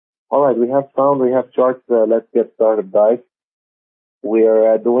All right, we have sound, we have charts. Let's get started, guys.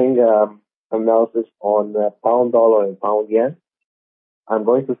 We're doing analysis on pound dollar and pound yen. I'm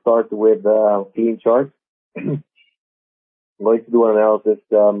going to start with clean charts. I'm going to do an analysis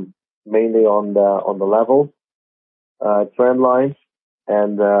mainly on the levels, trend lines,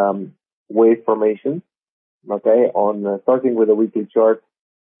 and wave formation. Okay, on starting with the weekly chart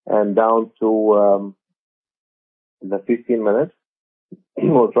and down to the 15 minutes.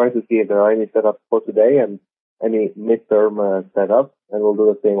 We'll try to see if there are any setups for today and any midterm setups, and we'll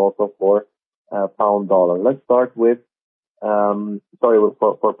do the same also for pound dollar. Let's start with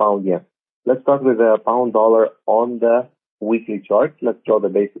for pound yen. Let's start with pound dollar on the weekly chart. Let's draw the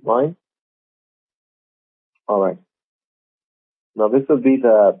basic line. All right. Now this will be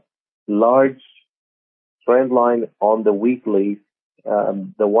the large trend line on the weekly,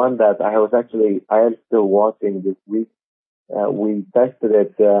 the one that I am still watching this week. We tested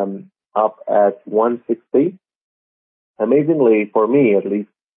it up at 160. Amazingly, for me at least,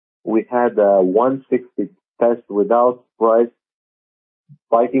 we had a 160 test without price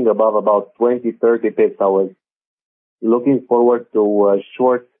spiking above about 20, 30 pips. I was looking forward to a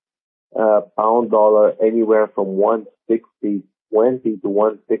short pound dollar anywhere from 160.20 to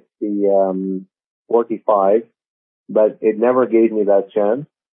 160.45, but it never gave me that chance.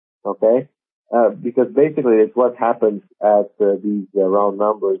 Okay. Because basically it's what happens at these round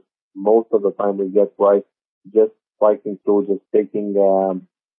numbers. Most of the time we get price just spiking through, just taking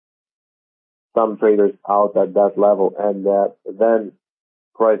some traders out at that level, and then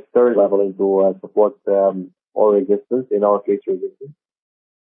price turns level into support or resistance, in our case resistance.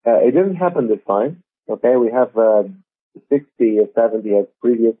 It didn't happen this time. Okay, we have 60 or 70 as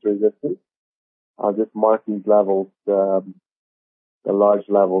previous resistance. I'll just mark these levels, the large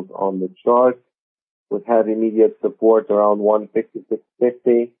levels on the chart. We have immediate support around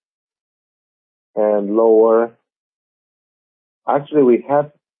 156.50 and lower. Actually, we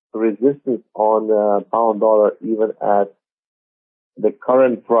have resistance on pound dollar even at the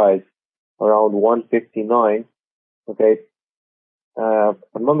current price around 159. Okay, if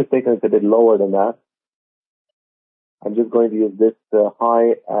I'm not mistaken, it's a bit lower than that. I'm just going to use this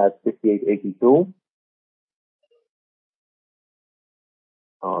high at 58.82.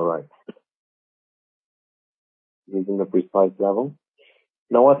 All right. Using the precise level.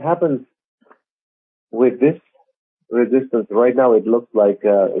 Now what happens with this resistance right now? It looks like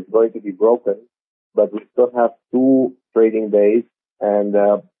it's going to be broken, but we still have 2 trading days, and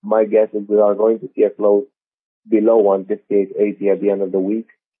my guess is we are going to see a close below 158.80 at the end of the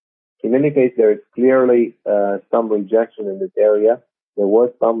week. In any case, there is clearly some rejection in this area. There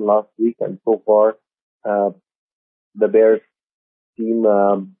was some last week, and so far the bears seem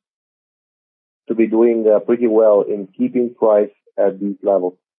to be doing pretty well in keeping price at these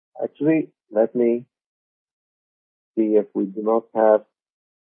levels. Actually, let me see if we do not have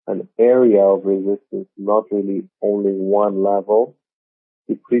an area of resistance, not really only one level.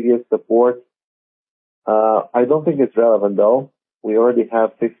 The previous support, I don't think it's relevant though. We already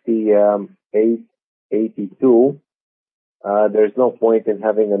have 58.82. There's no point in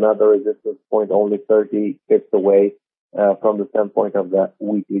having another resistance point only 30 pips away from the standpoint of the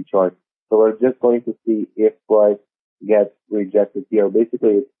weekly chart. So we're just going to see if price gets rejected here.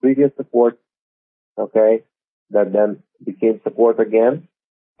 Basically, it's previous support, okay, that then became support again,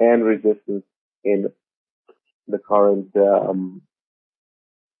 and resistance in the current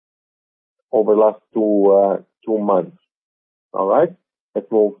over the last 2 months. All right, let's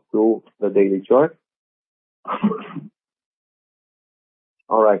move to the daily chart.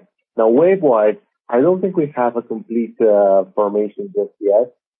 All right, now wave-wise, I don't think we have a complete formation just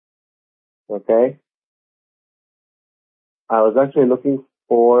yet. Okay, I was actually looking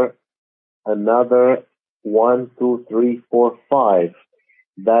for another 1, 2, 3, 4, 5.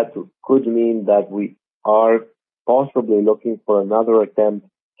 That could mean that we are possibly looking for another attempt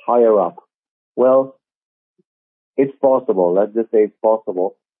higher up. Well, it's possible. Let's just say it's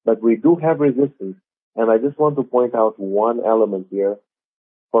possible. But we do have resistance. And I just want to point out one element here.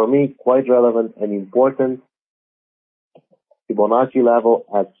 For me, quite relevant and important. Fibonacci level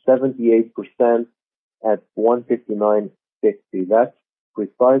at 78% at 159.60. That's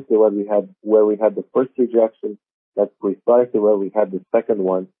precisely what we had, where we had the first rejection. That's precisely where we had the second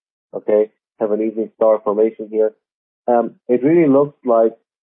one. Okay, have an evening star formation here. It really looks like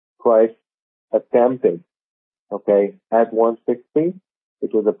price attempted, okay, at 160.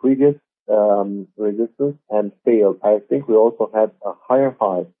 It was a previous resistance and failed. I think we also had a higher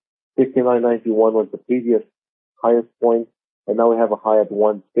high. 59.91 was the previous highest point, and now we have a high at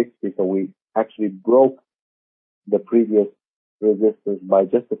 160. So we actually broke the previous resistance by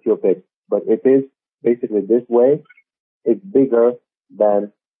just a few pips, but it is basically this way. It's bigger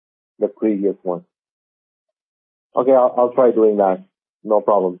than the previous one. Okay, I'll try doing that. No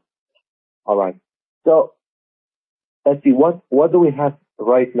problem. All right. So let's see, what do we have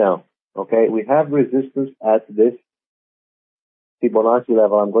right now? Okay, we have resistance at this Fibonacci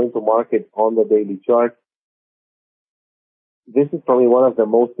level. I'm going to mark it on the daily chart. This is probably one of the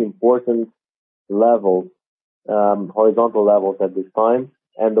most important levels, horizontal levels at this time,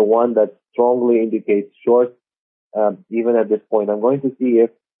 and the one that strongly indicates short, even at this point. I'm going to see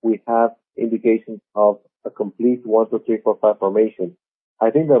if we have indications of a complete 1, 2, 3, 4, 5 formation.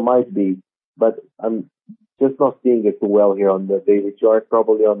 I think there might be, but I'm just not seeing it too well here on the daily chart.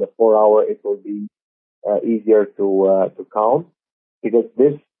 Probably on the 4-hour, it will be easier to count, because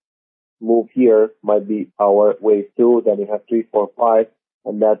this move here might be our wave 2, then we have 3, 4, 5,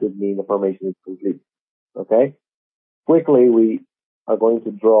 and that would mean the formation is complete. Okay? Quickly, we are going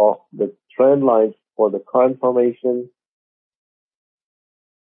to draw the trend lines for the current formation.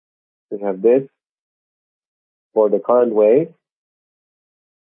 We have this for the current wave,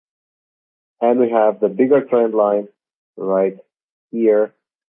 and we have the bigger trend line right here,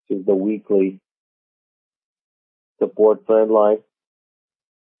 which is the weekly support trend line.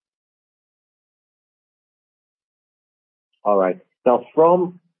 All right. Now,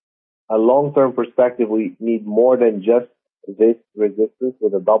 from a long-term perspective, we need more than just this resistance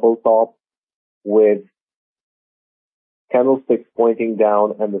with a double top, with candlesticks pointing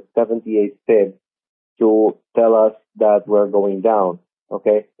down and the 78 fib to tell us that we're going down.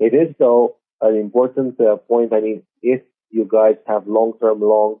 Okay. It is, though, an important point. I mean, if you guys have long-term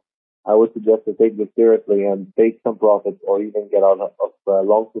long, I would suggest to take this seriously and take some profits or even get out of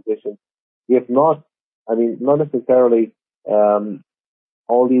long positions. If not, I mean, not necessarily,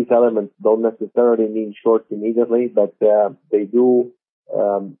 all these elements don't necessarily mean shorts immediately, but they do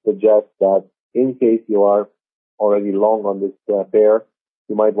suggest that in case you are already long on this pair,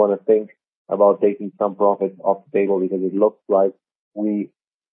 you might want to think about taking some profits off the table, because it looks like we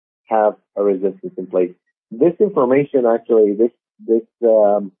have a resistance in place. This information, actually, let's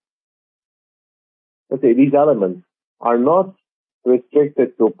say these elements are not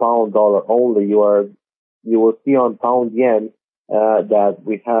restricted to pound dollar only. You will see on pound yen that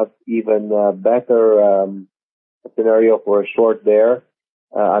we have even better scenario for a short there.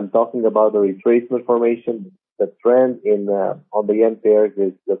 I'm talking about the retracement formation. The trend in on the yen pairs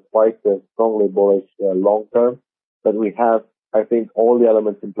is quite strongly bullish long term, but we have, I think, all the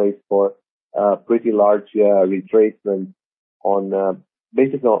elements in place for pretty large retracement on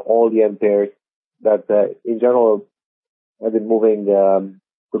basically on all the yen pairs that in general have been moving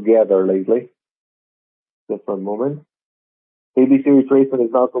together lately. Just one moment. ABC retracement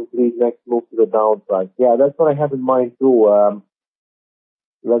is now complete. Next move to the downside. Yeah, that's what I have in mind too.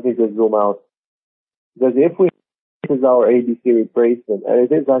 Let me just zoom out. Because if we this is our ABC retracement, and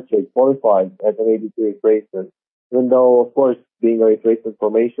it is actually qualified as an ABC retracement, even though, of course, being a retracement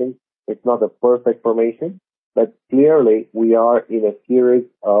formation, it's not a perfect formation, but clearly we are in a series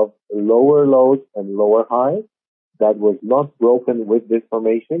of lower lows and lower highs that was not broken with this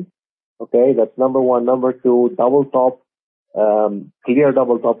formation. Okay, that's number one. Number two, double top, clear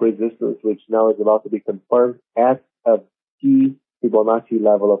double top resistance, which now is about to be confirmed at a key Fibonacci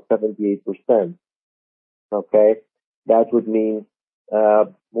level of 78%. Okay, that would mean,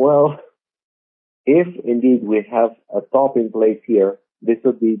 well, if indeed we have a top in place here, this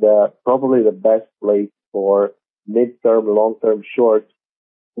would be probably the best place for mid-term, long-term shorts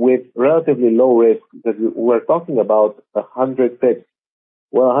with relatively low risk, because we're talking about 100 pips.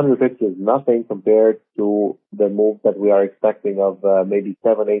 Well, 100 pips is nothing compared to the move that we are expecting of maybe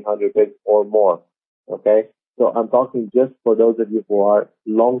 700-800 pips or more. Okay, so I'm talking just for those of you who are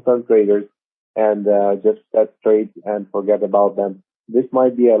long-term traders and just set trades and forget about them. This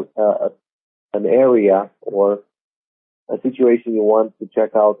might be an area or a situation you want to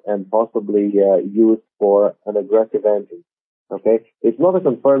check out and possibly use for an aggressive entry. Okay, it's not a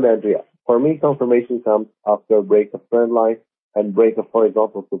confirmed entry. For me, confirmation comes after a break of trend line and break of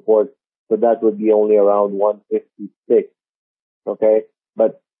horizontal support, so that would be only around 156. Okay,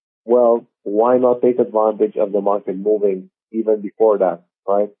 but well, why not take advantage of the market moving even before that,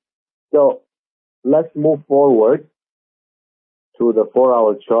 right? So let's move forward to the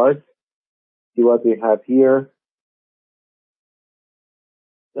 4-hour chart. See what we have here.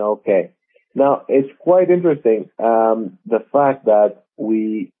 Okay. Now, it's quite interesting, the fact that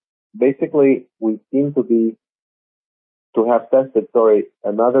we seem to have tested,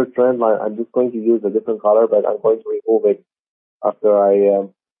 another trend line. I'm just going to use a different color, but I'm going to remove it after I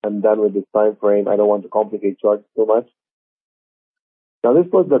am done with this time frame. I don't want to complicate charts too much. Now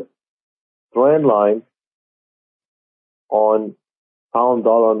this was the trend line on pound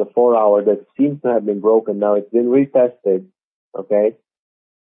dollar on the 4-hour that seems to have been broken. Now it's been retested, okay?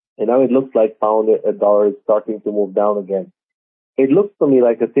 And now it looks like pound dollar is starting to move down again. It looks to me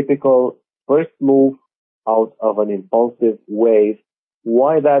like a typical first move out of an impulsive wave.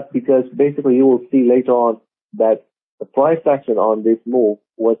 Why that? Because basically you will see later on that the price action on this move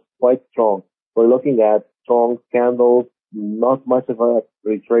was quite strong. We're looking at strong candles, not much of a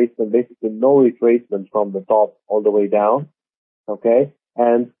retracement, basically no retracement from the top all the way down, okay?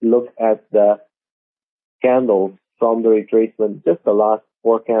 And look at the candles from the retracement, just the last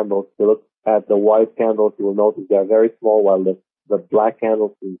 4 candles. To look at the white candles, you will notice they are very small, while the black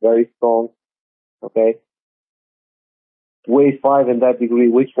candles is very strong, okay? Wave 5 in that degree,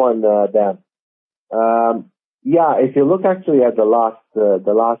 which one, Dan? Yeah, if you look actually at the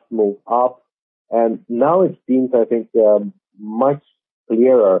last move up, and now it seems, I think, much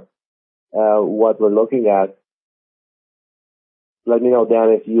clearer what we're looking at. Let me know, Dan,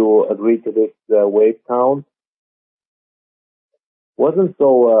 if you agree to this wave count. Wasn't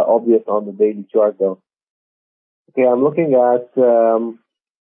so obvious on the daily chart, though. Okay, I'm looking at,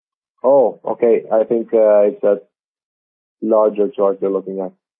 okay, I think it's a larger chart you're looking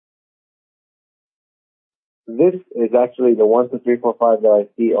at. This is actually the 1, 2, 3, 4, 5 that I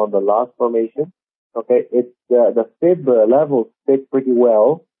see on the last formation. Okay, it's the fib levels fit pretty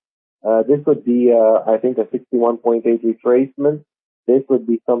well. This would be, I think, a 61.8 retracement. This would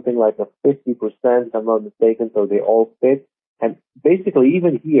be something like a 50%, if I'm not mistaken, so they all fit. And basically,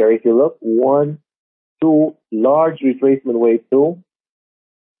 even here, if you look, 1, 2, large retracement wave 2.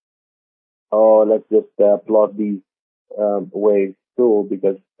 Oh, let's just plot these waves too,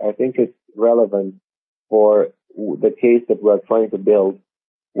 because I think it's relevant for the case that we're trying to build.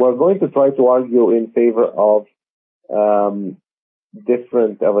 We're going to try to argue in favor of a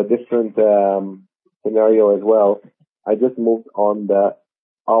different scenario as well. I just moved on the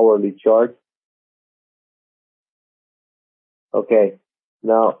hourly chart. Okay,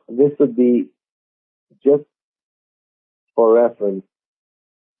 now this would be just for reference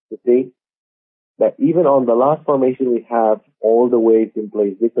to see that even on the last formation we have all the waves in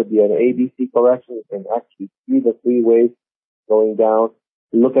place. This would be an ABC correction. You can actually see the 3 waves going down.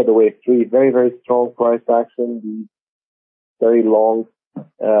 Look at the wave 3, very, very strong price action, these very long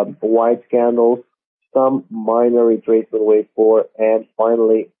white candles, some minor retracement wave 4, and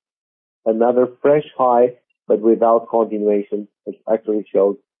finally another fresh high, but without continuation, which actually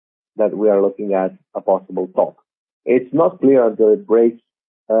shows that we are looking at a possible top. It's not clear until it breaks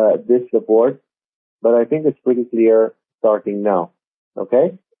this support, but I think it's pretty clear starting now.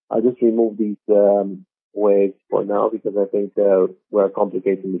 Okay? I'll just remove these waves for now because I think we're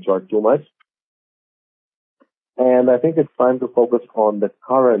complicating the chart too much. And I think it's time to focus on the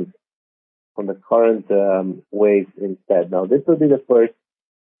current waves instead. Now, this will be the first.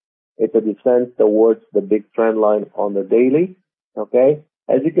 It's a descent towards the big trend line on the daily. Okay?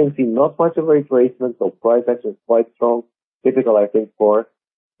 As you can see, not much of a retracement, so price action is quite strong. Typical, I think, for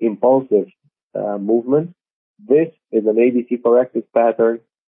impulsive movement. This is an ABC corrective pattern.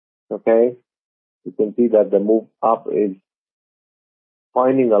 Okay? You can see that the move up is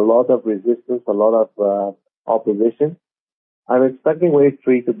finding a lot of resistance, a lot of opposition. I'm expecting wave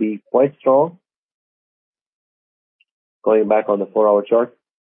 3 to be quite strong. Going back on the 4-hour chart,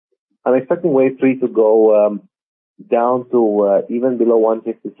 I'm expecting wave 3 to go down to even below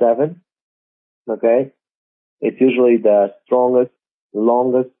 157. Okay? It's usually the strongest,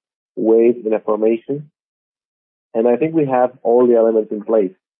 longest wave in a formation. And I think we have all the elements in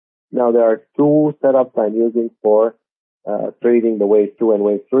place. Now, there are 2 setups I'm using for trading the wave 2 and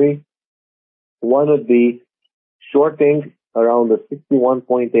wave 3. One would be shorting around the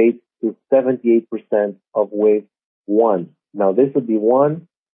 61.8 to 78% of wave 1. Now, this would be 1.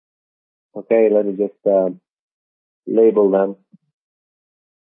 Okay, let me just label them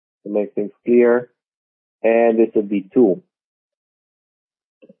to make things clear. And this would be 2.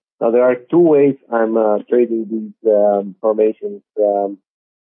 Now, there are 2 ways I'm trading these formations.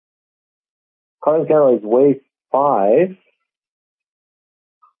 Current candle is wave 5.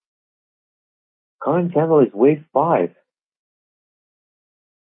 Current candle is wave 5.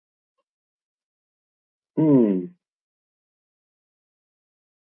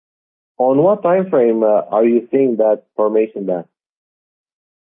 On what time frame are you seeing that formation there?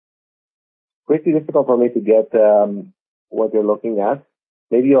 Pretty difficult for me to get what you're looking at.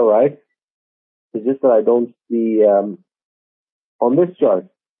 Maybe you're right. It's just that I don't see on this chart,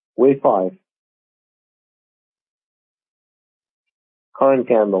 wave 5. Current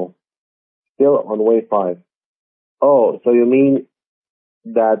candle, still on wave 5. Oh, so you mean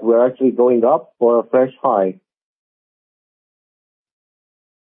that we're actually going up for a fresh high.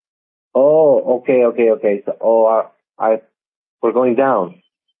 Oh, okay. So, we're going down.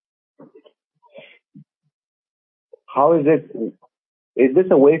 How is it? Is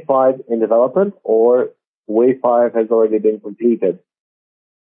this a wave 5 in development, or wave 5 has already been completed?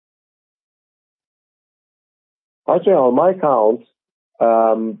 Actually, on my count,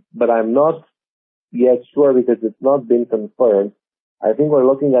 but I'm not yet sure because it's not been confirmed. I think we're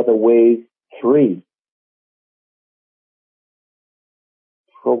looking at a wave 3.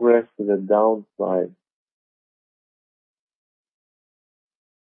 Progress to the downside.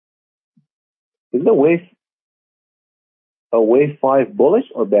 Is the wave a wave 5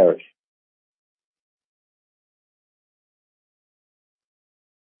 bullish or bearish?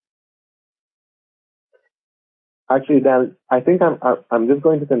 Actually, Dan, I think I'm just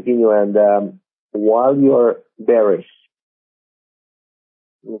going to continue, and while you're bearish,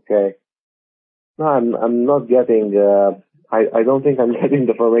 okay. No, I'm not getting. I don't think I'm getting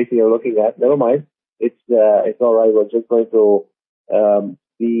the formation you're looking at. Never mind. It's all right. We're just going to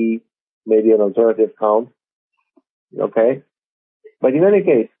see maybe an alternative count. Okay. But in any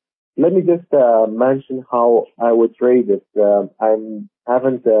case, let me just mention how I would trade this. I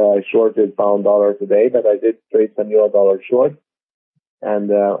haven't shorted pound dollar today, but I did trade some euro dollar short,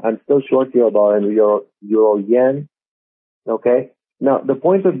 and I'm still short euro dollar and euro yen. Okay. Now the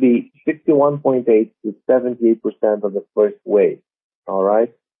point would be 61.8 to 78% of the first wave. All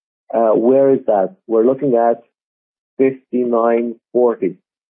right. Where is that? We're looking at 59.40.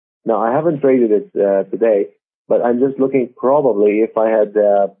 Now I haven't traded it today, but I'm just looking. Probably if I had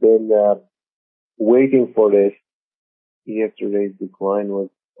been waiting for this, yesterday's decline was.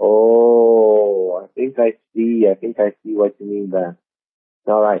 Oh, I think I see what you mean there.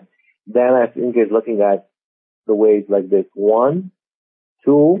 All right. Then I think it's looking at the waves like this. 1,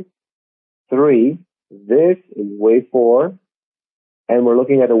 2, 3. This is wave 4, and we're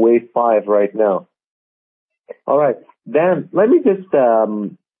looking at a wave 5 right now. All right. Then let me just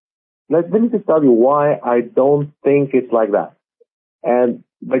let me just tell you why I don't think it's like that.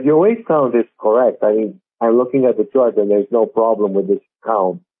 But your wave count is correct. I mean, I'm looking at the chart and there's no problem with this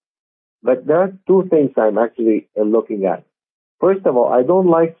count. But there are two things I'm actually looking at. First of all, I don't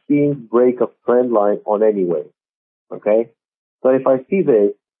like seeing break of trend line on any wave. Okay? So if I see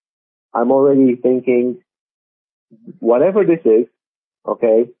this, I'm already thinking, whatever this is,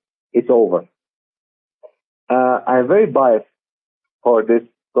 okay, it's over. I'm very biased for this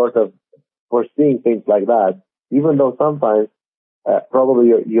sort of, for seeing things like that, even though sometimes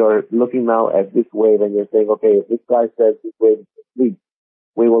probably you're looking now at this wave and you're saying, okay, if this guy says this wave is complete,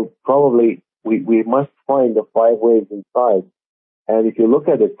 we will probably, we must find the 5 waves inside. And if you look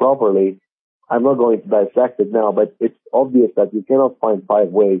at it properly, I'm not going to dissect it now, but it's obvious that you cannot find 5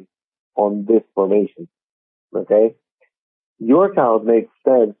 waves on this formation. Okay? Your count makes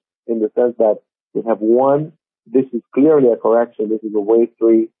sense in the sense that we have one, this is clearly a correction, this is a wave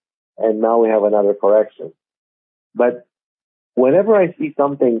 3, and now we have another correction. But whenever I see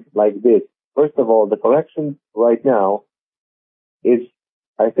something like this, first of all, the correction right now is,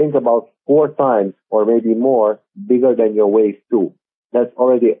 I think, about 4 times or maybe more bigger than your wave 2. That's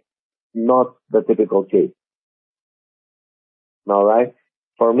already not the typical case. All right?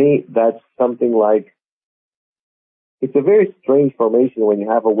 For me, that's something like, it's a very strange formation when you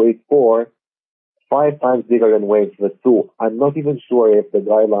have a wave 4 5 times bigger than wave 2. I'm not even sure if the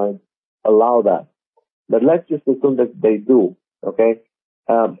guidelines allow that. But let's just assume that they do. Okay?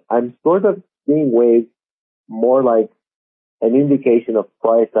 I'm sort of seeing waves more like an indication of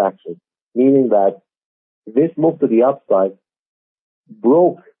price action, meaning that this move to the upside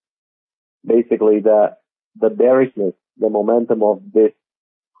broke basically the bearishness, the momentum of this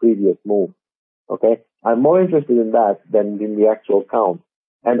previous move. Okay? I'm more interested in that than in the actual count.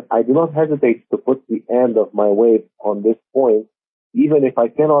 And I do not hesitate to put the end of my wave on this point, even if I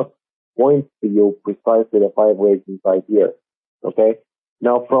cannot point to you precisely the 5 waves inside here. Okay?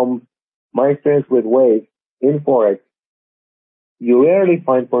 Now, from my experience with waves in Forex, you rarely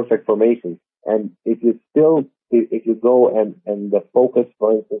find perfect formations. And if you go and the focus,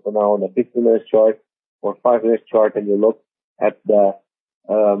 for instance, now on a 15-minute chart or 5-minute chart, and you look at the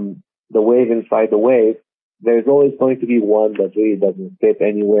wave inside the wave, there's always going to be one that really doesn't fit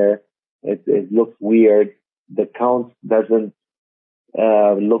anywhere. It looks weird. The count doesn't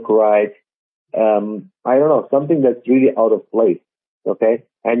look right. I don't know, something that's really out of place. Okay?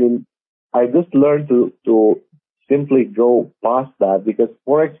 And I just learned to simply go past that, because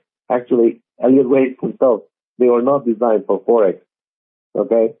Forex, actually, Elliott Wave themselves, they were not designed for Forex.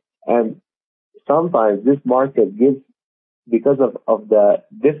 Okay? And sometimes this market gives because of the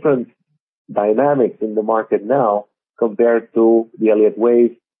different dynamics in the market now compared to the Elliott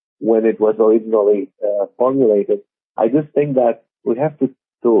Wave when it was originally formulated. I just think that we have to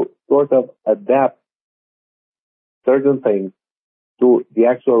sort of adapt certain things to the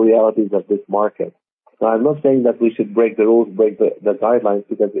actual realities of this market. Now, I'm not saying that we should break the rules, break the guidelines,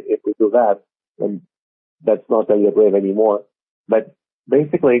 because if we do that, then that's not Elliott Wave anymore. But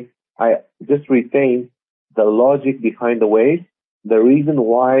basically, I just retain the logic behind the wave, the reason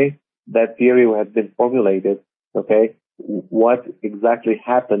why that theory has been formulated, okay, what exactly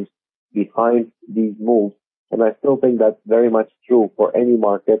happens behind these moves. And I still think that's very much true for any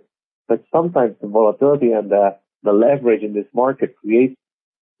market. But sometimes the volatility and the leverage in this market creates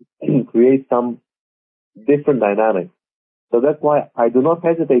some different dynamics. So that's why I do not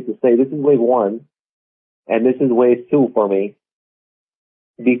hesitate to say this is wave one and this is wave two for me,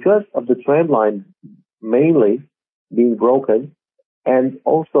 because of the trend line mainly being broken, and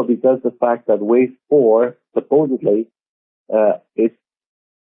also because the fact that wave four supposedly is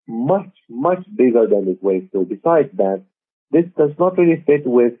much, much bigger than this wave two. Besides that, this does not really fit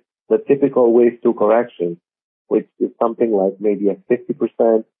with the typical wave two correction, which is something like maybe a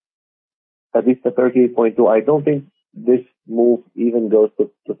 50%, at least a 38.2. I don't think this move even goes to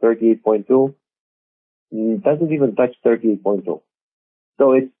 38.2. Doesn't even touch 38.2.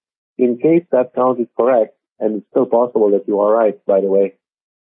 So it's, in case that count is correct, and it's still possible that you are right, by the way,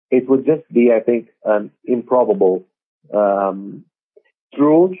 it would just be, I think, an improbable,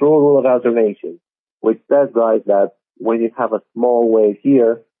 true rule of alternation, which says, guys, that when you have a small wave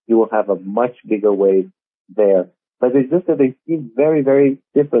here, you will have a much bigger wave there. But it's just that they seem very, very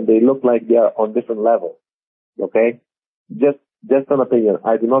different. They look like they are on different levels. Okay? Just an opinion.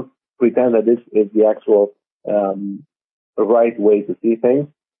 I do not pretend that this is the actual right way to see things.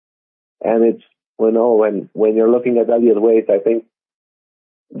 And it's, when you're looking at Elliott Wave, I think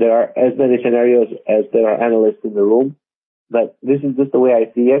there are as many scenarios as there are analysts in the room. But this is just the way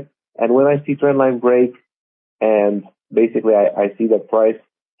I see it. And when I see trendline break, and basically I see that price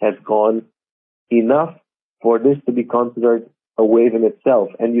has gone enough for this to be considered a wave in itself.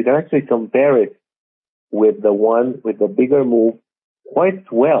 And you can actually compare it with the one with the bigger move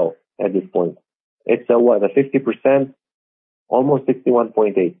quite well at this point. It's a 50%, almost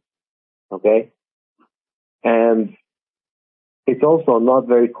 61.8. Okay? And it's also not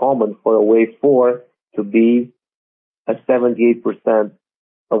very common for a wave 4 to be a 78%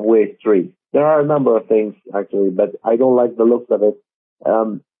 of wave 3. There are a number of things, actually, but I don't like the looks of it.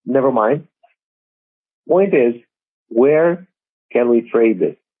 Never mind. Point is, where can we trade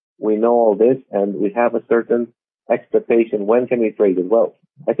this? We know all this, and we have a certain expectation. When can we trade it? Well,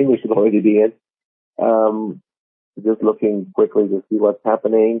 I think we should already be in. Just looking quickly to see what's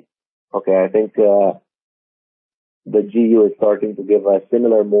happening. Okay, I think the GU is starting to give a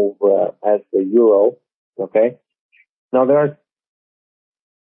similar move as the euro. Okay. Now there are,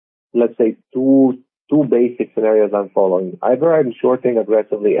 let's say, two basic scenarios I'm following. Either I'm shorting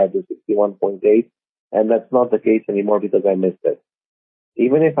aggressively at the 61.8, and that's not the case anymore because I missed it.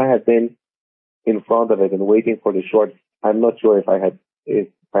 Even if I had been in front of it and waiting for the short, I'm not sure if I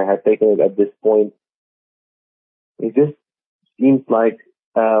had taken it at this point. It just seems like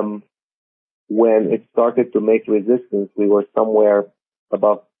when it started to make resistance, we were somewhere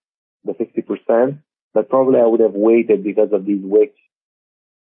above the 50%, but probably I would have waited because of these wicks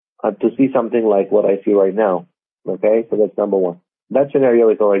to see something like what I see right now. Okay, so that's number one. That scenario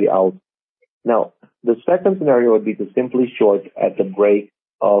is already out. Now, the second scenario would be to simply short at the break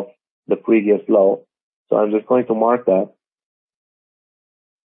of the previous low. So I'm just going to mark that.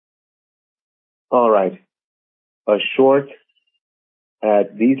 All right. A short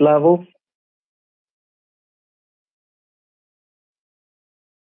at these levels.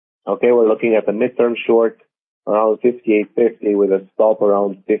 Okay, we're looking at the midterm short around 58.50 with a stop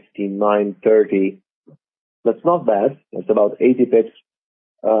around 59.30. That's not bad. It's about 80 pips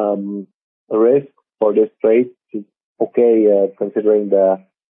risk for this trade. It's okay considering the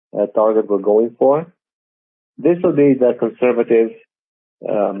target we're going for. This will be the conservative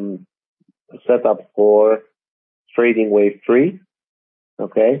setup for trading wave 3.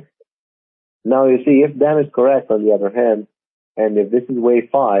 Okay. Now you see, if Dan is correct on the other hand, and if this is wave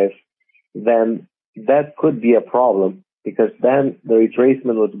 5, then that could be a problem, because then the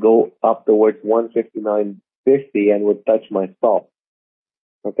retracement would go up towards 159.50 and would touch my stop.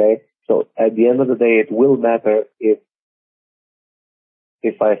 Okay, so at the end of the day, it will matter if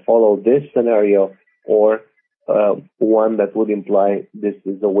I follow this scenario or one that would imply this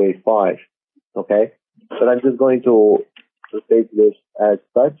is a wave 5. Okay, but I'm just going to take this as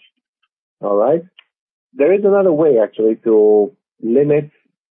such. All right. there is another way actually to limit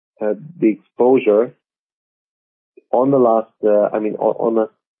the exposure on the last, on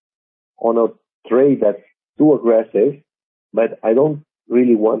a trade that's too aggressive, but I don't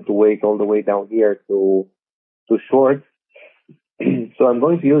really want to wait all the way down here to short. So I'm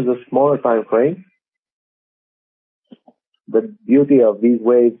going to use a smaller time frame. The beauty of these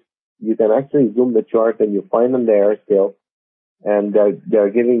waves, you can actually zoom the chart and you find them there still, and they're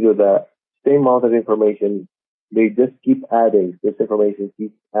giving you the same amount of information. They just keep adding. This information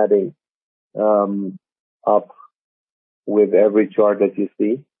keeps adding up with every chart that you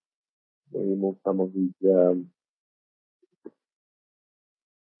see. Let me remove some of these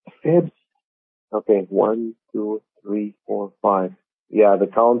fibs. Okay, 1, 2, 3, 4, 5. Yeah, the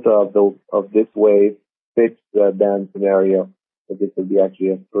count of this wave fits the Dan scenario. So this would be actually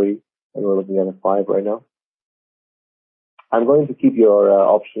a 3, and we're looking at a 5 right now. I'm going to keep your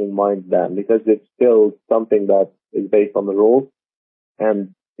option in mind, Dan, because it's still something that is based on the rules,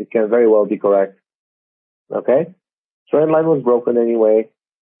 and it can very well be correct. Okay? Trend line was broken anyway,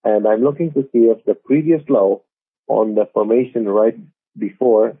 and I'm looking to see if the previous low on the formation right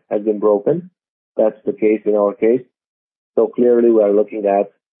before has been broken. That's the case in our case. So clearly we are looking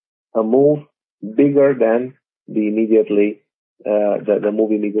at a move bigger than the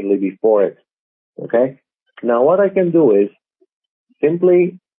move immediately before it. Okay? Now what I can do is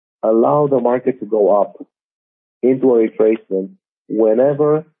simply allow the market to go up into a retracement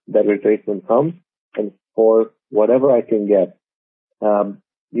whenever that retracement comes and for whatever I can get.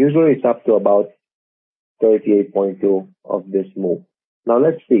 Usually it's up to about 38.2 of this move. Now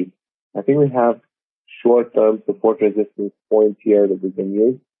let's see. I think we have short-term support resistance points here that we can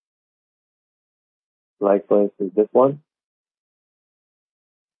use. Like for instance this one.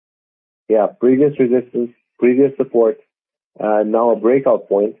 Yeah, previous resistance, previous support, now a breakout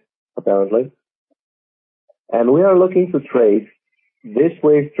point apparently. And we are looking to trade this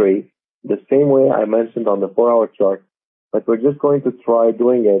wave tree the same way I mentioned on the 4-hour chart, but we're just going to try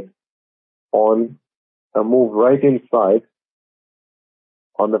doing it on a move right inside,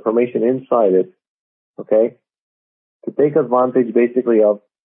 on the formation inside it, okay, to take advantage basically of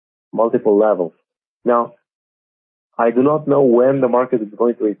multiple levels. Now, I do not know when the market is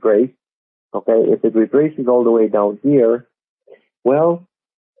going to retrace, okay. If it retraces all the way down here, well,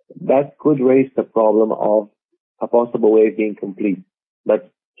 that could raise the problem of a possible wave being complete.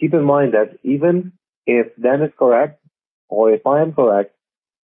 But keep in mind that even if Dan is correct, or if I am correct,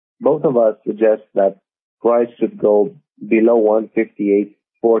 both of us suggest that price should go below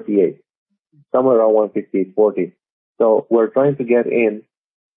 158.48, somewhere around 158.40. So we're trying to get in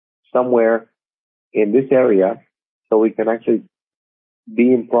somewhere in this area so we can actually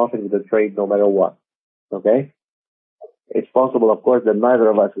be in profit with the trade no matter what. Okay? It's possible, of course, that neither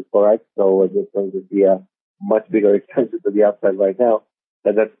of us is correct, so we're just going to see a much bigger extension to the upside right now,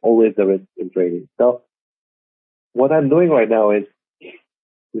 but that's always the risk in trading. So what I'm doing right now is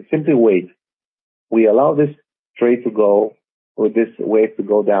we simply wait. We allow this trade to go, or this wave to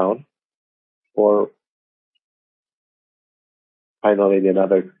go down for, I don't know, maybe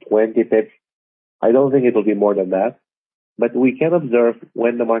another 20 pips. I don't think it will be more than that, but we can observe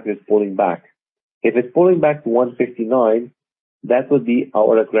when the market is pulling back. If it's pulling back to 159, that would be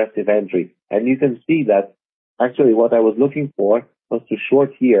our aggressive entry. And you can see that actually what I was looking for was to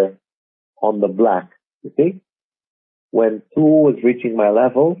short here on the black. You see? When 2 was reaching my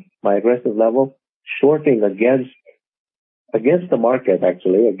level, my aggressive level, shorting against the market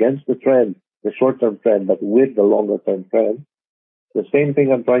actually, against the trend, the short-term trend, but with the longer-term trend. The same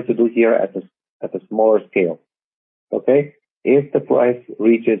thing I'm trying to do here at a smaller scale. Okay? If the price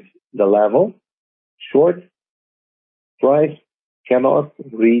reaches the level, short price cannot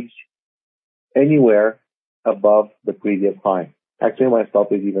reach anywhere above the previous high. Actually, my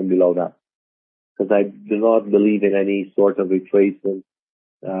stop is even below that, because I do not believe in any sort of retracement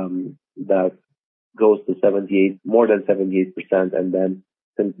that goes to 78, more than 78%, and then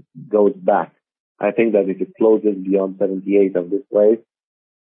goes back. I think that if it closes beyond 78 of this wave,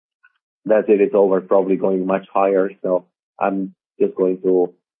 that's it, it's over, probably going much higher. So I'm just going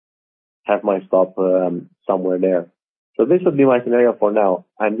to have my stop somewhere there. So this would be my scenario for now.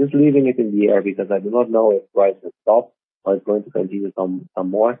 I'm just leaving it in the air because I do not know if price has stopped or it's going to continue some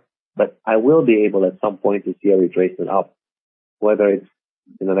more. But I will be able at some point to see a retracement up, whether it's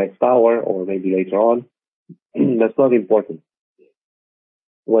in the next hour or maybe later on. That's not important.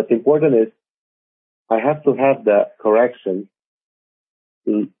 What's important is I have to have the correction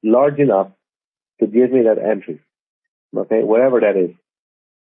large enough to give me that entry, okay, whatever that is,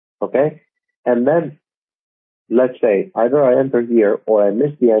 okay? And then, let's say, either I enter here or I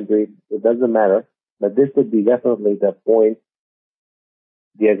miss the entry, it doesn't matter, But this would be definitely the point,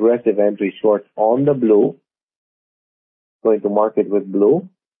 the aggressive entry short on the blue, going to mark it with blue.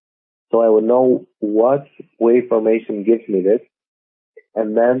 So I will know what wave formation gives me this.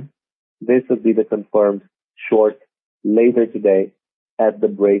 And then this would be the confirmed short later today at the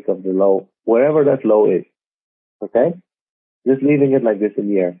break of the low, wherever that low is. Okay? Just leaving it like this in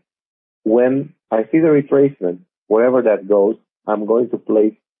the air. When I see the retracement, wherever that goes, I'm going to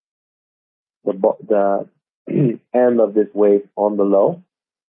place the end of this wave on the low.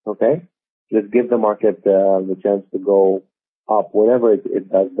 Okay? Just give the market the chance to go up whenever it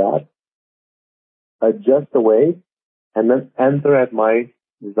does that. Adjust the wave and then enter at my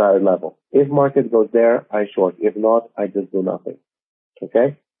desired level. If market goes there, I short. If not, I just do nothing.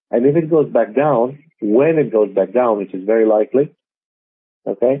 Okay? And if it goes back down, when it goes back down, which is very likely,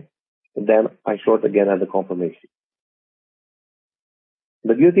 okay, then I short again at the confirmation.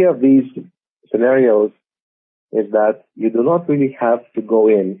 The beauty of these scenarios is that you do not really have to go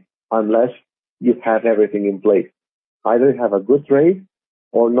in unless you have everything in place. Either you have a good trade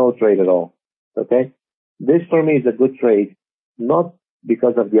or no trade at all. Okay? This for me is a good trade, not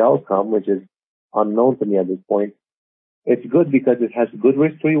because of the outcome, which is unknown to me at this point. It's good because it has good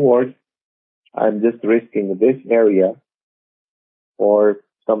risk to reward. I'm just risking this area or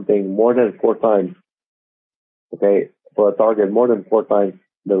something more than 4 times. Okay, for a target more than 4 times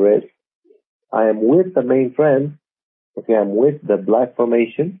the risk. I am with the main trend. Okay, I'm with the black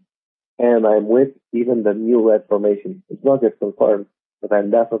formation, and I'm with even the new red formation. It's not yet confirmed, but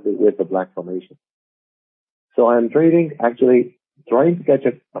I'm definitely with the black formation. So I'm trading, actually trying to catch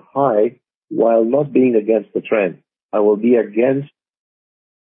a high while not being against the trend. I will be against,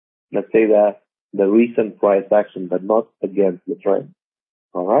 let's say, the recent price action, but not against the trend.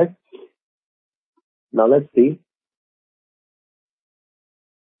 All right. Now let's see.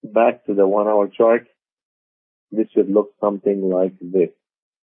 Back to the 1 hour chart. This should look something like this.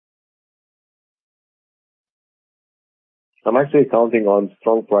 I'm actually counting on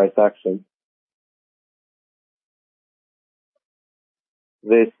strong price action.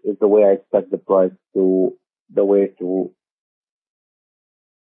 This is the way I expect the price to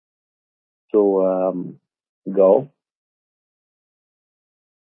go.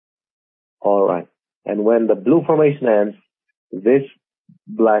 All right. And when the blue formation ends, this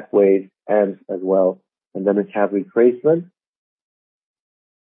black wave ends as well. And then we have retracement.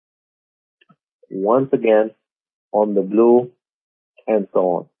 Once again on the blue and so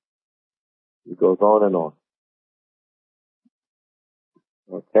on. It goes on and on.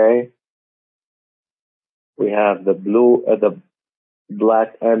 Okay. We have the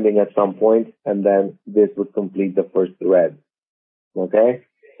black ending at some point, and then this would complete the first red. Okay.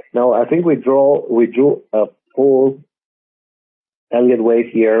 Now I think we drew a full Elliott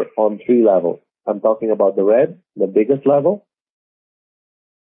wave here on 3 levels. I'm talking about the red, the biggest level,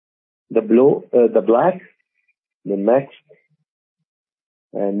 the blue, the black, the next,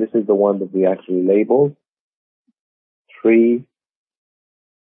 and this is the one that we actually labeled 3,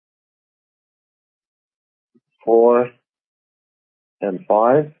 4, and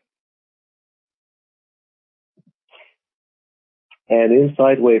 5. And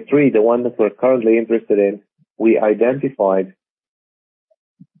inside wave 3, the one that we're currently interested in, we identified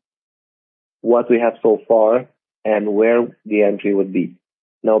what we have so far and where the entry would be.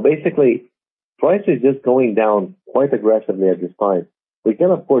 Now, basically, price is just going down quite aggressively at this time. We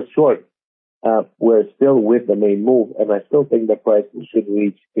can, of course, short. We're still with the main move, and I still think the price should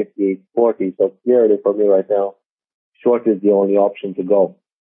reach 58.40. So clearly for me right now, short is the only option to go.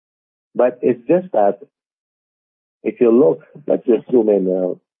 But it's just that if you look, let's just zoom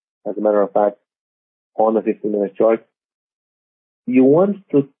in, as a matter of fact, on the 15-minute chart, you want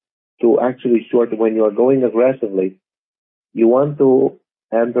to actually short when you are going aggressively. You want to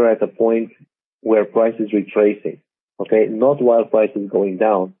enter at a point where price is retracing, okay? Not while price is going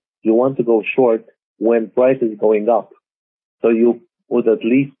down. You want to go short when price is going up. So you would at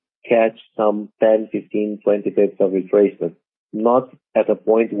least catch some 10, 15, 20 pips of retracement, not at a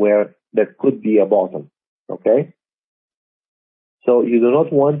point where there could be a bottom, okay? So you do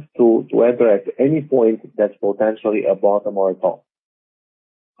not want to enter at any point that's potentially a bottom or a top.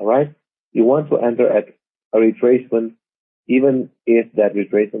 All right? You want to enter at a retracement, even if that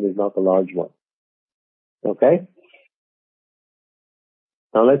retracement is not a large one. Okay?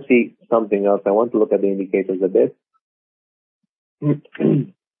 Now let's see something else. I want to look at the indicators a bit.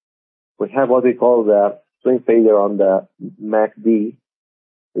 We have what we call the swing failure on the MACD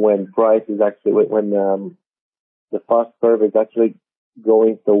when price is actually, when the fast curve is actually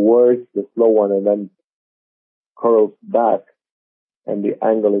going towards the slow one and then curls back and the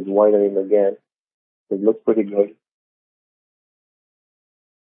angle is widening again. It looks pretty good.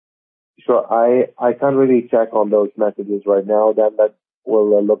 Sure, I can't really check on those messages right now. Then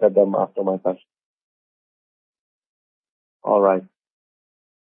we'll look at them after my session. All right.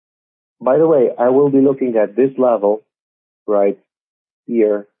 By the way, I will be looking at this level right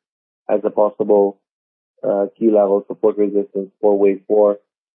here as a possible key level support resistance for wave 4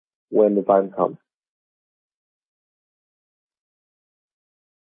 when the time comes.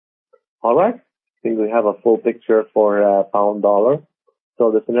 All right. I think we have a full picture for pound dollar.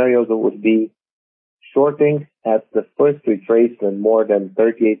 So the scenarios would be shorting at the first retracement more than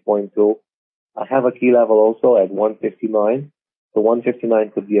 38.2. I have a key level also at 159. So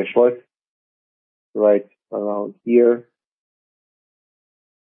 159 could be a short right around here.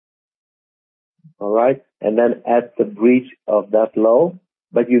 All right. And then at the breach of that low,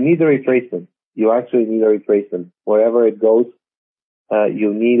 but you need a retracement. You actually need a retracement. Wherever it goes,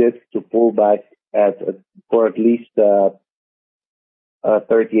 you need it to pull back for at least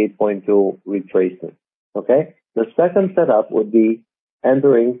 38.2 retracement. Okay. The second setup would be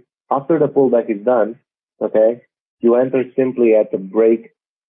entering after the pullback is done. Okay. You enter simply at the break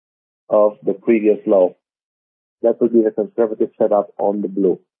of the previous low. That would be the conservative setup on the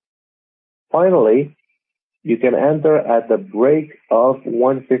blue. Finally, you can enter at the break of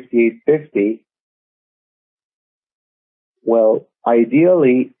 158.50. Well,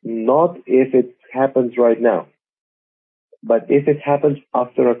 ideally, not if it happens right now, but if it happens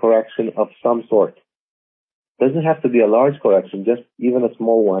after a correction of some sort. Doesn't have to be a large correction, just even a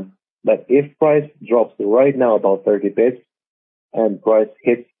small one. But if price drops right now about 30 pips and price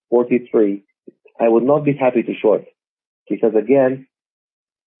hits 43, I would not be happy to short, because again,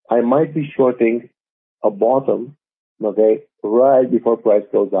 I might be shorting a bottom, okay, right before price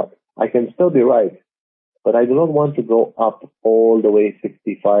goes up. I can still be right, but I do not want to go up all the way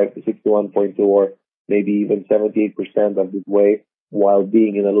 65 to 61.2 or maybe even 78% of this way while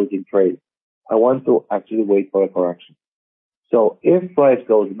being in a losing trade. I want to actually wait for a correction. So if price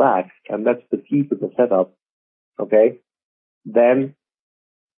goes back, and that's the key to the setup, okay, then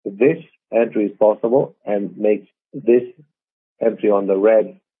this entry is possible and makes this entry on the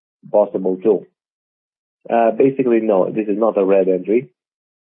red possible too. Basically, no, this is not a red entry.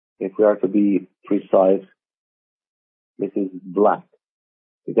 If we are to be precise, this is black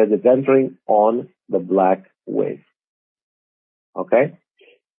because it's entering on the black wave. Okay?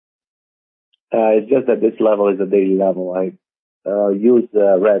 It's just that this level is a daily level. I use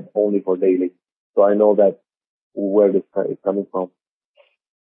red only for daily, so I know that where this is coming from.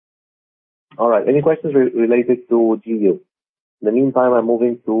 All right. Any questions related to GU? In the meantime, I'm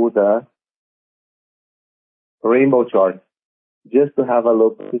moving to the rainbow chart just to have a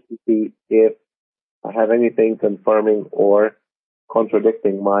look to see if I have anything confirming or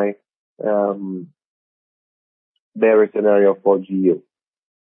contradicting my bearish scenario for GU.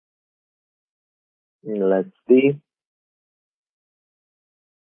 Let's see.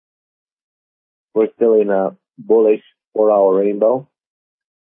 We're still in a bullish 4-hour rainbow,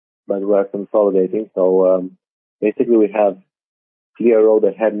 but we're consolidating. So basically we have clear road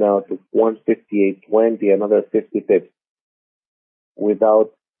ahead now to 158.20, another 50 pips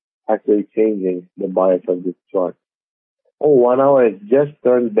without actually changing the bias of this chart. Oh, 1 hour has just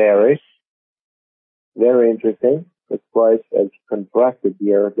turned bearish. Very interesting. The price has contracted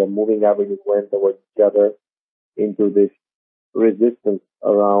here. The moving averages went towards each other into this resistance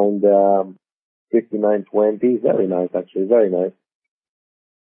around 59.20. Very nice, actually. Very nice.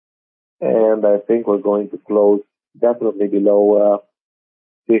 And I think we're going to close definitely below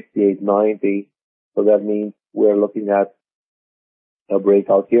 58.90. So that means we're looking at a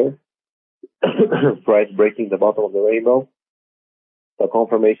breakout here. Price breaking the bottom of the rainbow. The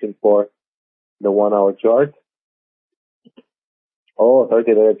confirmation for the 1 hour chart. Oh,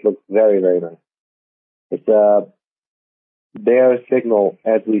 30 minutes looks very, very nice. It's a bear signal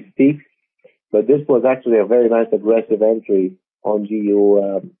as we speak, but this was actually a very nice aggressive entry on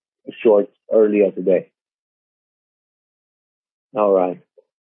GU shorts earlier today. All right.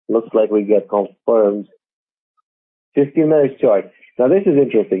 Looks like we get confirmed. 15 minutes chart. Now this is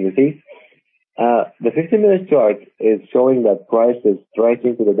interesting, you see. The 15-minute chart is showing that price is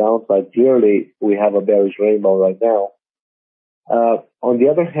striking to the downside. Clearly, we have a bearish rainbow right now. On the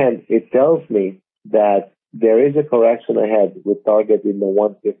other hand, it tells me that there is a correction ahead with target in the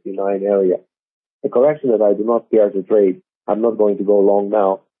 159 area. A correction that I do not care to trade. I'm not going to go long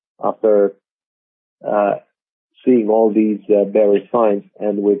now after seeing all these bearish signs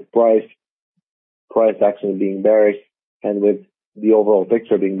and with price action being bearish and with the overall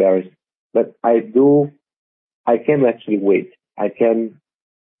picture being bearish. But I can actually wait. I can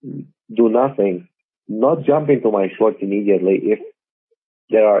do nothing not jump into my shorts immediately if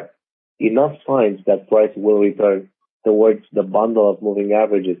there are enough signs that price will return towards the bundle of moving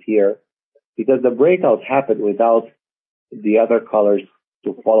averages here, because the breakout happened without the other colors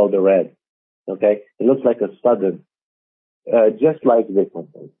to follow the red. Okay, it looks like a sudden, just like this one.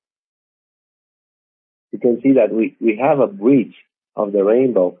 You can see that we have a breach of the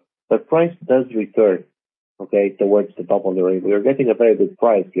rainbow, but price does return, okay, towards the top of the rainbow. You're getting a very good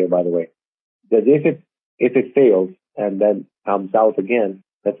price here, by the way, because if it fails and then comes out again,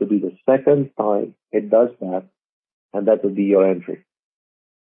 that would be the second time it does that, and that would be your entry.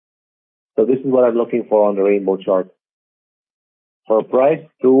 So this is what I'm looking for on the rainbow chart. For price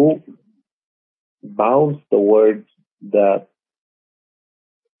to bounce towards the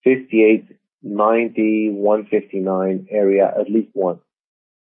 58.90, 159 area at least once.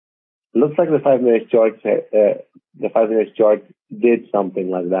 It looks like the 5-minute chart did something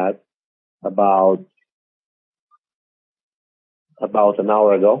like that about an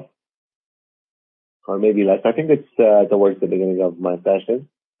hour ago, or maybe less. I think it's towards the beginning of my session.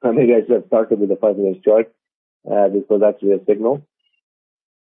 Maybe I should have started with the 5-minute chart. This was actually a signal.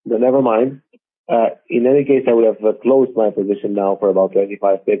 But never mind. In any case, I would have closed my position now for about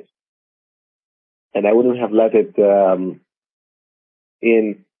 25 pips, and I wouldn't have let it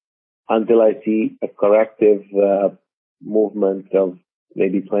in until I see a corrective movement of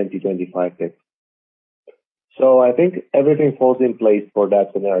maybe 20, 25 pips. So I think everything falls in place for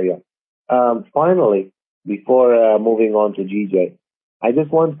that scenario. Finally, before moving on to GJ, I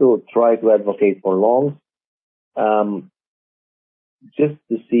just want to try to advocate for longs, just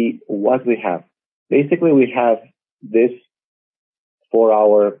to see what we have. Basically, we have this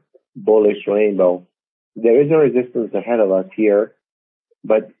 4-hour bullish rainbow. There is a resistance ahead of us here,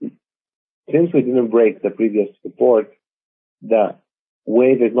 but since we didn't break the previous support, the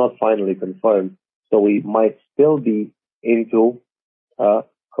wave is not finally confirmed, so we might still be into a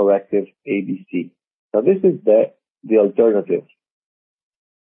corrective ABC. Now this is the alternative.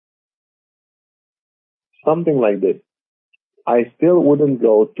 Something like this. I still wouldn't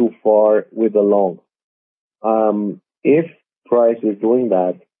go too far with the long. If price is doing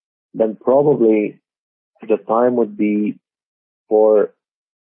that, then probably the time would be for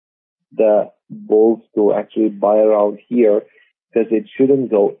the bulls to actually buy around here, because it shouldn't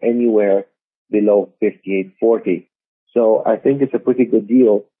go anywhere below 58.40. So I think it's a pretty good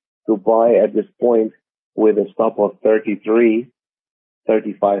deal to buy at this point with a stop of 33,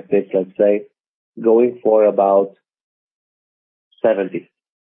 35 pips, let's say, going for about 70.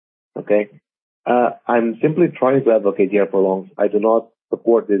 Okay. I'm simply trying to advocate here for longs. I do not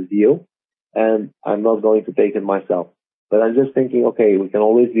support this view, and I'm not going to take it myself. But I'm just thinking, okay, we can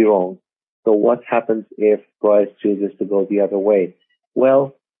always be wrong. So what happens if price chooses to go the other way?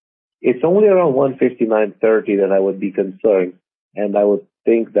 Well, it's only around 159.30 that I would be concerned, and I would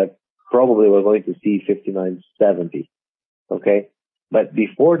think that probably we're going to see 59.70. Okay. But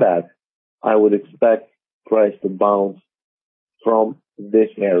before that, I would expect price to bounce from this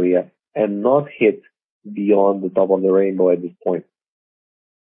area and not hit beyond the top of the rainbow at this point.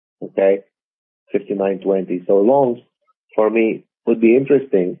 Okay, 59.20. So longs for me would be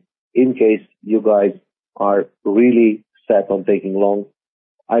interesting in case you guys are really set on taking longs.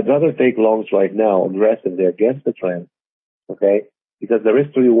 I'd rather take longs right now aggressively against the trend, okay, because the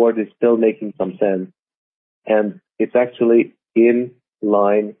risk to reward is still making some sense, and it's actually in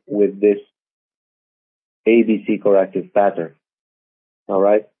line with this ABC corrective pattern. All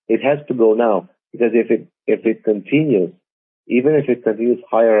right, it has to go now, because if it continues, even if it continues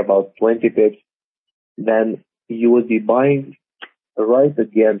higher about 20 pips, then you would be buying right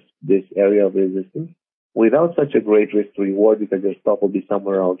against this area of resistance without such a great risk to reward, because your stop will be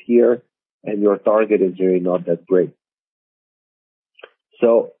somewhere around here and your target is really not that great.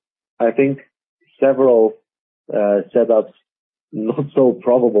 So I think several setups, not so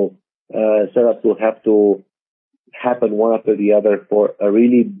probable setups, will have to happen one after the other for a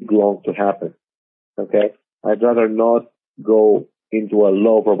really big long to happen. Okay, I'd rather not go into a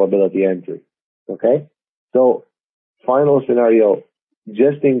low probability entry. Okay, so final scenario,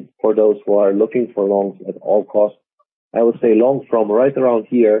 just for those who are looking for longs at all costs, I would say long from right around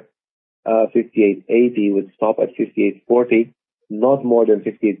here, 58.80 would stop at 58.40, not more than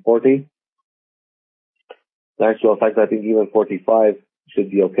 58.40. In actual fact, I think even 45 should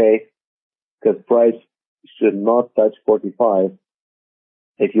be okay, because price should not touch 45.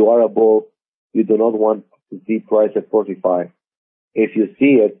 If you are a bull, you do not want to see price at 45. If you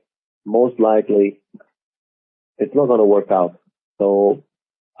see it, most likely it's not going to work out. So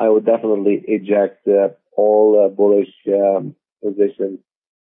I would definitely eject all bullish positions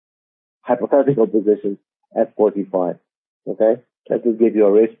hypothetical positions at 45. Okay, that will give you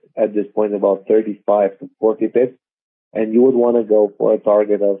a risk at this point about 35 to 40 pips, and you would want to go for a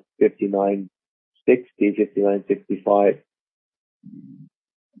target of 59.60, 59.65.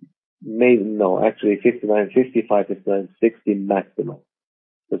 Maybe no, actually 59.55, 59.60 maximum.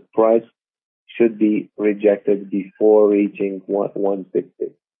 The price should be rejected before reaching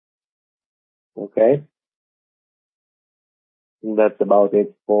 160. Okay, and that's about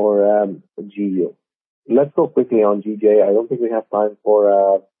it for GU. Let's go quickly on GJ. I don't think we have time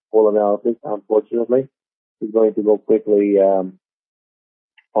for full analysis, unfortunately. We're going to go quickly on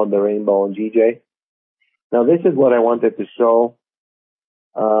the rainbow on GJ. Now, this is what I wanted to show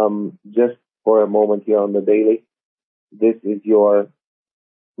just for a moment here on the daily. This is your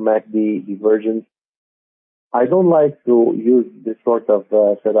MACD divergence. I don't like to use this sort of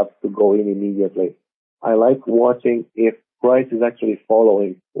setup to go in immediately. I like watching if price is actually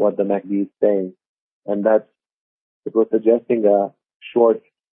following what the MACD is saying. And it was suggesting a short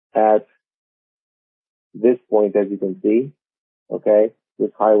at this point, as you can see. Okay,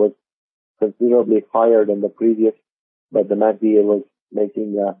 this high was considerably higher than the previous, but the MACD was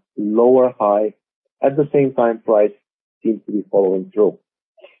making a lower high. At the same time, price seems to be following through.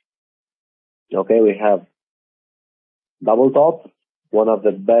 Okay, we have double top, one of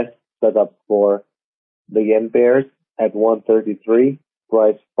the best setups for the yen pairs at 133.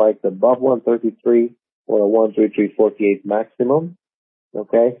 Price spiked above 133 for a 133.48 maximum.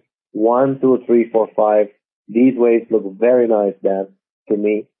 Okay, 1, 2, 3, 4, 5. These waves look very nice, Dan, to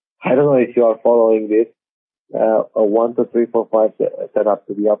me. I don't know if you are following this. A 1, 2, 3, 4, 5 setup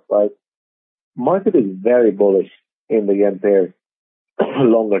to the upside. Market is very bullish in the yen pairs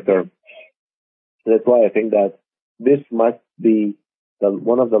longer term. That's why I think that this must be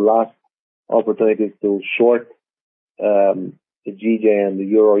one of the last opportunities to short the GJ and the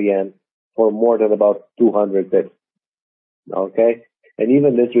Euro Yen for more than about 200 pips. Okay? And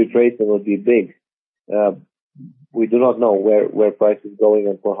even this retracement would be big. We do not know where price is going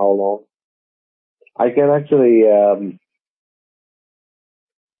and for how long. I can actually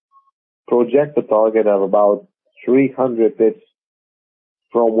project a target of about 300 pips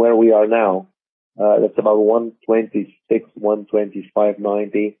from where we are now. That's about 126,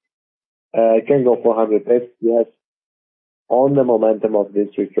 125.90. It can go 400 pips, yes, on the momentum of this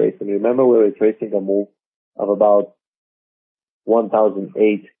retracement. Remember, we're retracing a move of about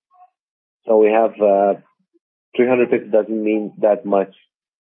 1,008. So we have 300 pips doesn't mean that much.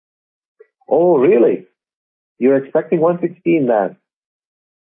 Oh, really? You're expecting 116 then?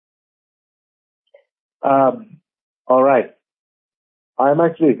 All right. I'm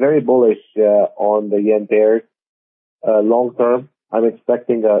actually very bullish on the yen pairs long term. I'm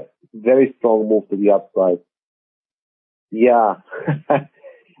expecting a very strong move to the upside. Yeah,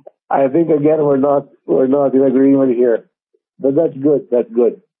 I think again we're not in agreement here, but that's good. That's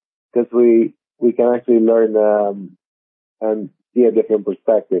good because we can actually learn and see a different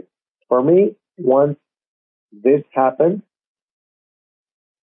perspective. For me, once this happens,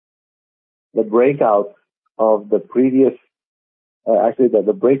 the breakout of the previous, actually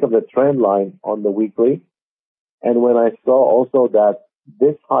the break of the trend line on the weekly, and when I saw also that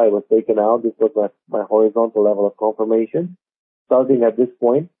this high was taken out, this was my horizontal level of confirmation. Starting at this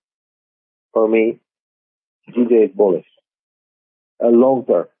point, for me, GJ is bullish. Long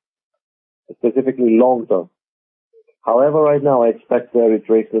term, specifically long term. However, right now I expect the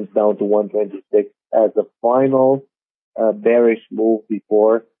retracements down to 126 as a final bearish move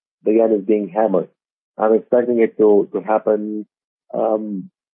before the yen is being hammered. I'm expecting it to happen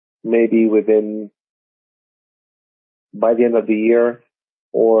maybe by the end of the year,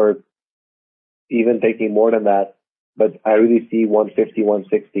 or even taking more than that. But I really see 150,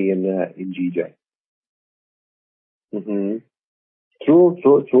 160 in GJ. Mm-hmm.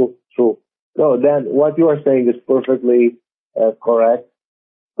 True. No, Dan, what you are saying is perfectly correct.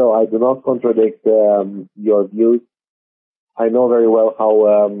 So I do not contradict your views. I know very well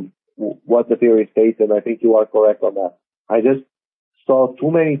how what the theory states, and I think you are correct on that. I just saw too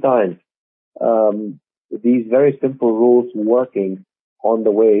many times these very simple rules working on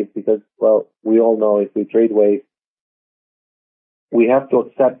the waves because, well, we all know if we trade waves, we have to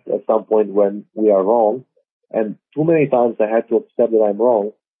accept at some point when we are wrong. And too many times I had to accept that I'm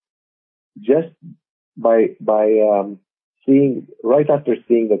wrong just by seeing, right after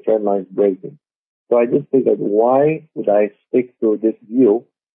seeing the trend lines breaking. So I just figured, why would I stick to this view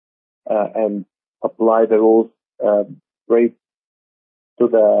and apply the rules straight to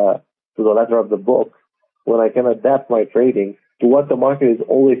the letter of the book when I can adapt my trading to what the market is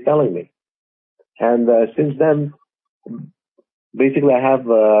always telling me? And since then, Basically, I have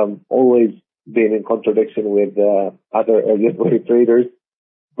always been in contradiction with other Elliott Wave traders,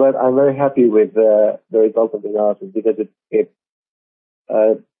 but I'm very happy with the result of the analysis because it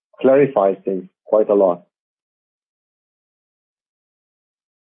clarifies things quite a lot.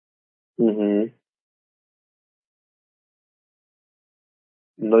 Mm-hmm.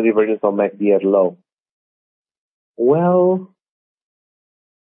 No divergence on MACD at low. Well,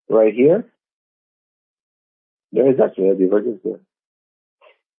 right here, there is actually a divergence here.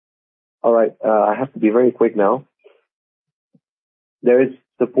 All right, I have to be very quick now. There is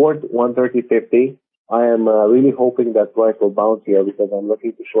support 130.50. I am really hoping that price will bounce here because I'm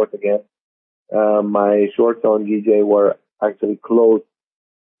looking to short again. My shorts on GJ were actually closed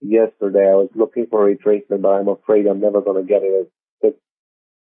yesterday. I was looking for a retracement, but I'm afraid I'm never going to get it.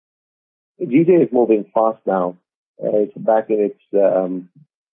 GJ is moving fast now. It's back in its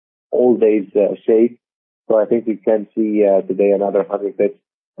old days shape. So I think we can see today another 100 bits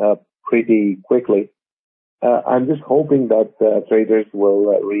pretty quickly. I'm just hoping that traders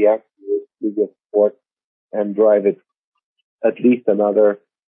will react to the support and drive it at least another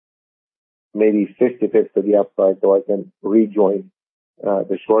maybe 50 pips to the upside so I can rejoin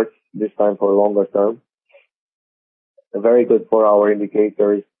the shorts, this time for a longer term. A very good 4-hour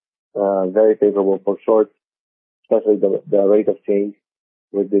indicators, very favorable for shorts, especially the rate of change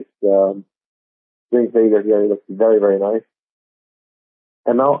with this swing fader here. It looks very, very nice.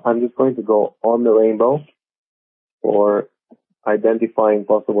 And now I'm just going to go on the rainbow for identifying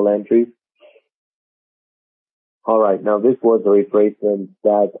possible entries. All right, now this was a retracement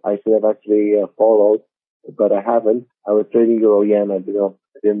that I should have actually followed, but I haven't. I was trading Euro Yen. I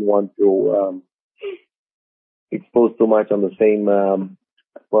didn't want to expose too much on the same,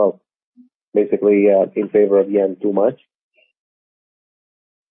 basically in favor of Yen too much.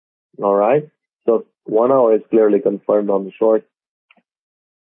 All right, so 1 hour is clearly confirmed on the short.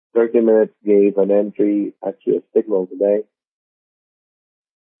 30 minutes gave an entry, actually a signal today.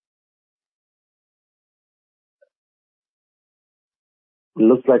 It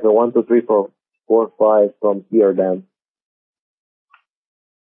looks like a 1, 2, 3, 4, 4, 5 from here then.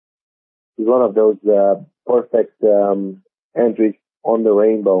 It's one of those perfect entries on the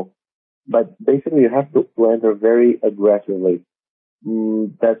rainbow. But basically you have to enter very aggressively.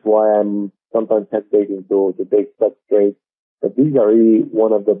 That's why I'm sometimes hesitating to take such trades. But these are really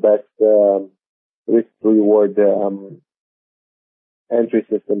one of the best risk-reward entry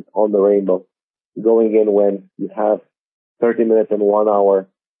systems on the rainbow. Going in when you have 30 minutes and 1 hour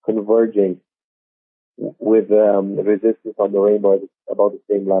converging with resistance on the rainbow at about the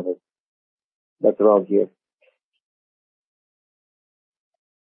same level. That's around here.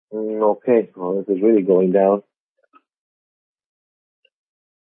 Okay, well, this is really going down.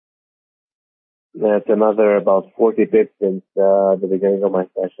 That's another about 40 pips since the beginning of my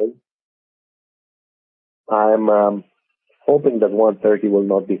session. I'm hoping that 130 will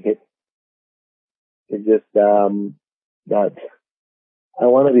not be hit. It's just that I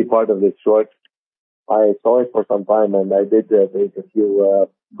want to be part of this short. I saw it for some time and I did take a few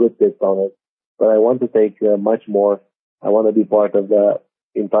good bits on it, but I want to take much more. I want to be part of the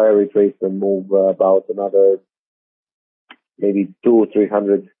entire retracement move about another maybe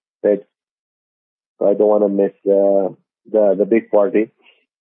 200-300 bits. So I don't want to miss the big party.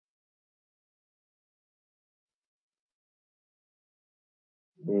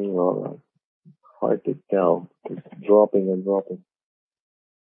 All right. Hard to tell. It's dropping and dropping.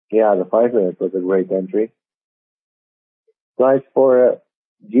 Yeah, the 5 minutes was a great entry. Guys, for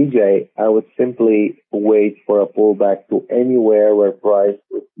GJ, I would simply wait for a pullback to anywhere where price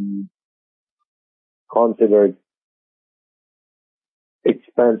would be considered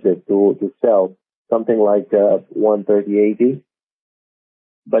expensive to sell, something like 130.80.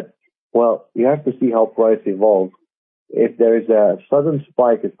 But, well, you have to see how price evolves. If there is a sudden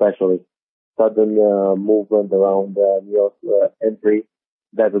spike, especially sudden movement around New York entry,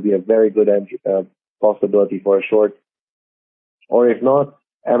 that would be a very good entry, possibility for a short. Or if not,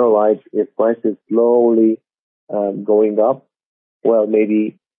 analyze if price is slowly going up. Well,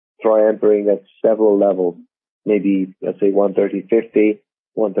 maybe try entering at several levels. Maybe, let's say 130.50,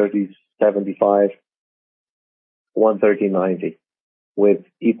 130.75, 130.90 with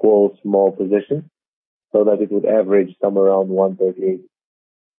equal small positions so that it would average somewhere around 138.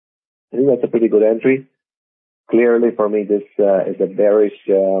 I think that's a pretty good entry. Clearly, for me, this is a bearish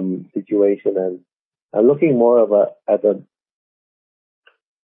situation, and I'm looking more at a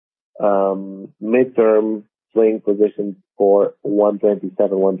midterm swing position for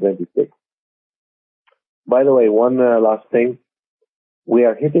 127, 126. By the way, one last thing. We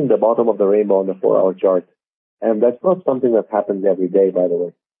are hitting the bottom of the rainbow on the 4-hour chart. And that's not something that happens every day, by the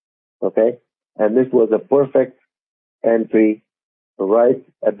way. Okay? And this was a perfect entry right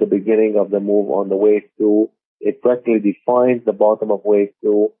at the beginning of the move on the wave 2. It practically defines the bottom of wave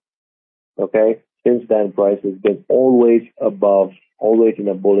 2. Okay? Since then, price has been always above, always in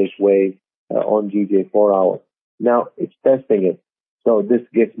a bullish wave on GJ 4 hours. Now, it's testing it. So this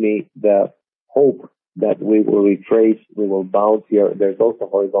gives me the hope that we will retrace, we will bounce here. There's also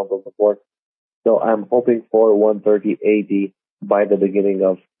horizontal support. So I'm hoping for 130.80 by the beginning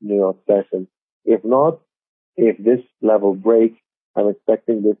of New York session. If not, if this level breaks, I'm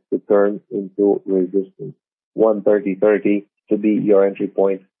expecting this to turn into resistance. 130.30 to be your entry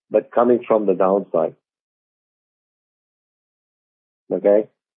point, but coming from the downside. Okay?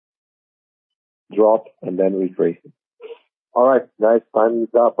 Drop and then retracing. All right, guys, time is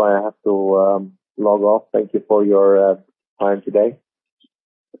up. I have to log off. Thank you for your time today.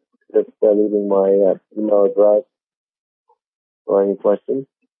 Just leaving my email address for any questions.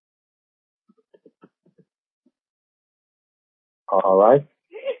 All right.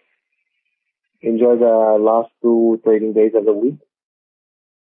 Enjoy the last 2 trading days of the week,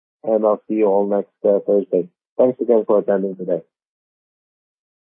 and I'll see you all next Thursday. Thanks again for attending today.